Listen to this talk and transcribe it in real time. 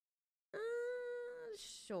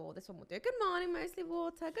Sure, this one will do. Good morning, mostly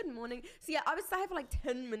water. Good morning. So yeah, I was sat here for like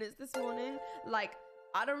 10 minutes this morning. Like,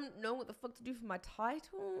 I don't know what the fuck to do for my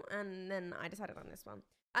title. And then I decided on this one.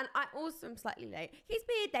 And I also am slightly late. He's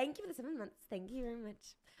been, thank you for the 7 months. Thank you very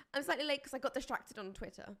much. I'm slightly late because I got distracted on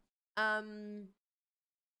Twitter.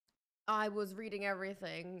 I was reading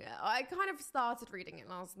everything. I kind of started reading it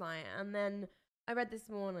last night. And then I read this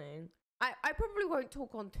morning. I probably won't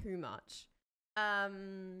talk on too much.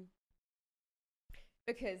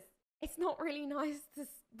 Because it's not really nice to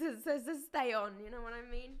stay on, you know what I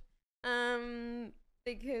mean?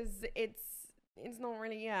 Because it's not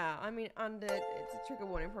really, yeah. I mean, and it's a trigger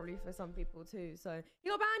warning probably for some people too. So he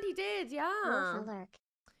got banned, he did, yeah.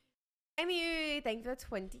 Emu, thank you for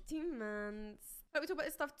 22 months. But we talk about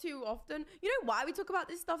this stuff too often. You know why we talk about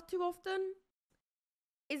this stuff too often?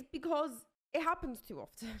 Is because it happens too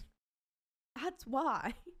often. That's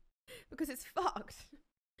why. Because it's fucked.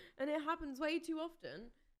 And it happens way too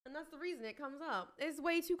often. And that's the reason it comes up. It's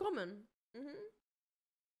way too common.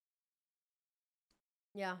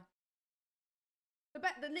 Yeah.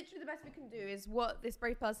 Literally the best we can do is what this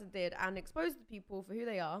brave person did and expose the people for who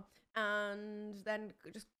they are. And then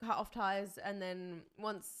just cut off ties. And then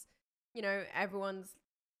once, you know, everyone's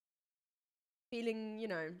feeling, you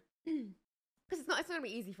know... Because it's not going to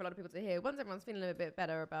be easy for a lot of people to hear. Once everyone's feeling a little bit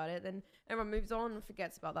better about it, then everyone moves on and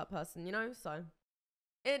forgets about that person, you know? So...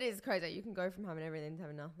 It is crazy. You can go from having everything to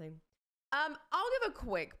having nothing. I'll give a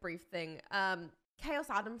quick brief thing.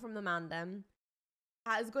 KhaosAdam from the Mandem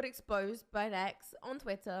has got exposed by an ex on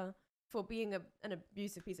Twitter for being an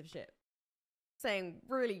abusive piece of shit. Saying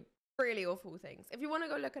really, really awful things. If you want to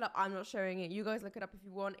go look it up, I'm not showing it. You guys look it up if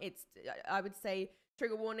you want. It's, I would say,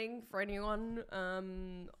 trigger warning for anyone.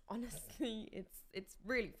 Honestly, it's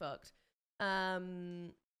really fucked.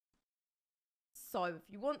 So if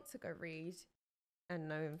you want to go read... and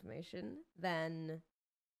no information, then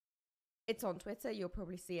it's on Twitter. You'll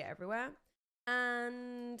probably see it everywhere.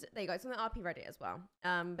 And there you go. It's on the RP Reddit as well.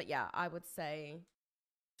 But yeah, I would say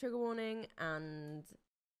trigger warning and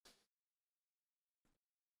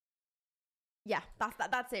yeah,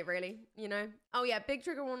 that's it really, you know? Oh yeah, big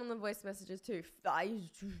trigger warning on the voice messages too. I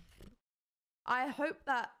hope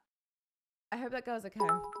that girl's okay.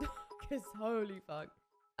 Because holy fuck.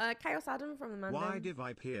 KhaosAdam from the Mandem. Why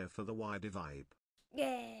Divibe here for the Why Divibe.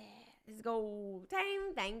 Yeah, let's go.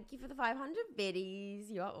 Time, thank you for the 500 biddies.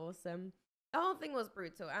 You are awesome. The whole thing was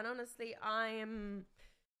brutal. And honestly, I'm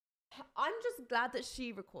just glad that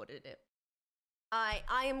she recorded it. I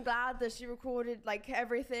am glad that she recorded like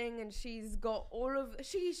everything and she's got all of,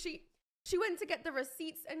 she went to get the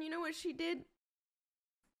receipts and you know what she did?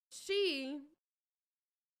 She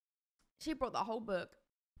brought the whole book.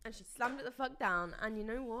 And she slammed it the fuck down. And you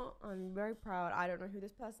know what? I'm very proud. I don't know who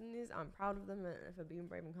this person is. I'm proud of them for being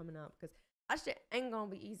brave and coming out. Because that shit ain't gonna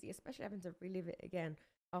be easy. Especially having to relive it again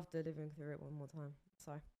after living through it one more time.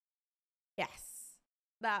 So, yes.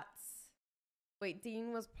 That's... Wait,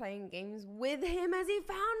 Dean was playing games with him as he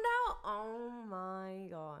found out? Oh my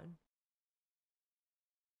god.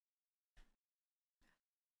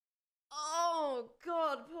 Oh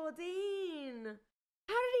god, poor Dean.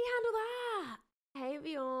 How did he handle that? Hey,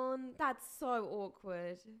 Bjorn. That's so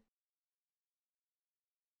awkward.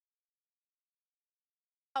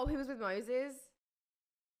 Oh, he was with Moses?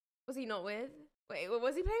 Was he not with? Wait,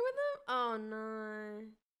 was he playing with them? Oh, no.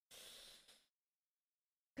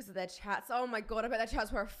 Because of their chats. Oh, my God. I bet their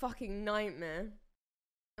chats were a fucking nightmare.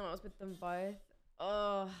 Oh, I was with them both.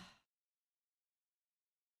 Oh.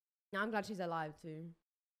 Now I'm glad she's alive, too.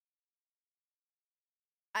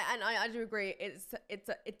 I do agree. It's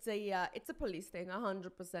a police thing,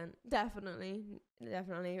 100%. Definitely.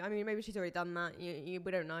 I mean, maybe she's already done that. We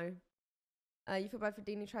don't know. You feel bad for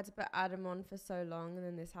Dean. You tried to put Adam on for so long, and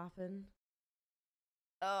then this happened.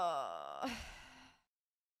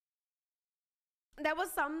 There were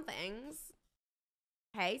some things.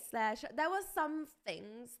 Hey, Slash. There were some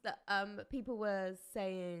things that people were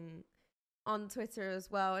saying on Twitter as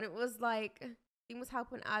well, and it was like Dean was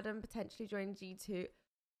helping Adam potentially join G2.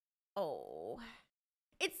 Oh,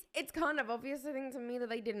 it's kind of obvious, I think, to me that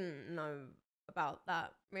they didn't know about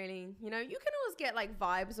that, really. You know, you can always get, like,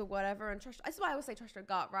 vibes or whatever, and trust... That's why I always say trust your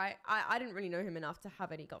gut, right? I didn't really know him enough to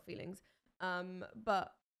have any gut feelings.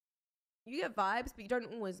 But you get vibes, but you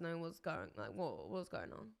don't always know what's going... Like, what's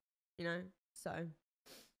going on, you know? So,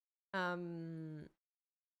 oh,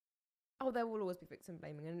 there will always be victim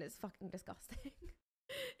blaming, and it's fucking disgusting.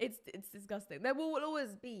 It's disgusting. There will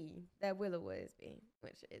always be,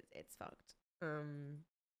 which it's fucked.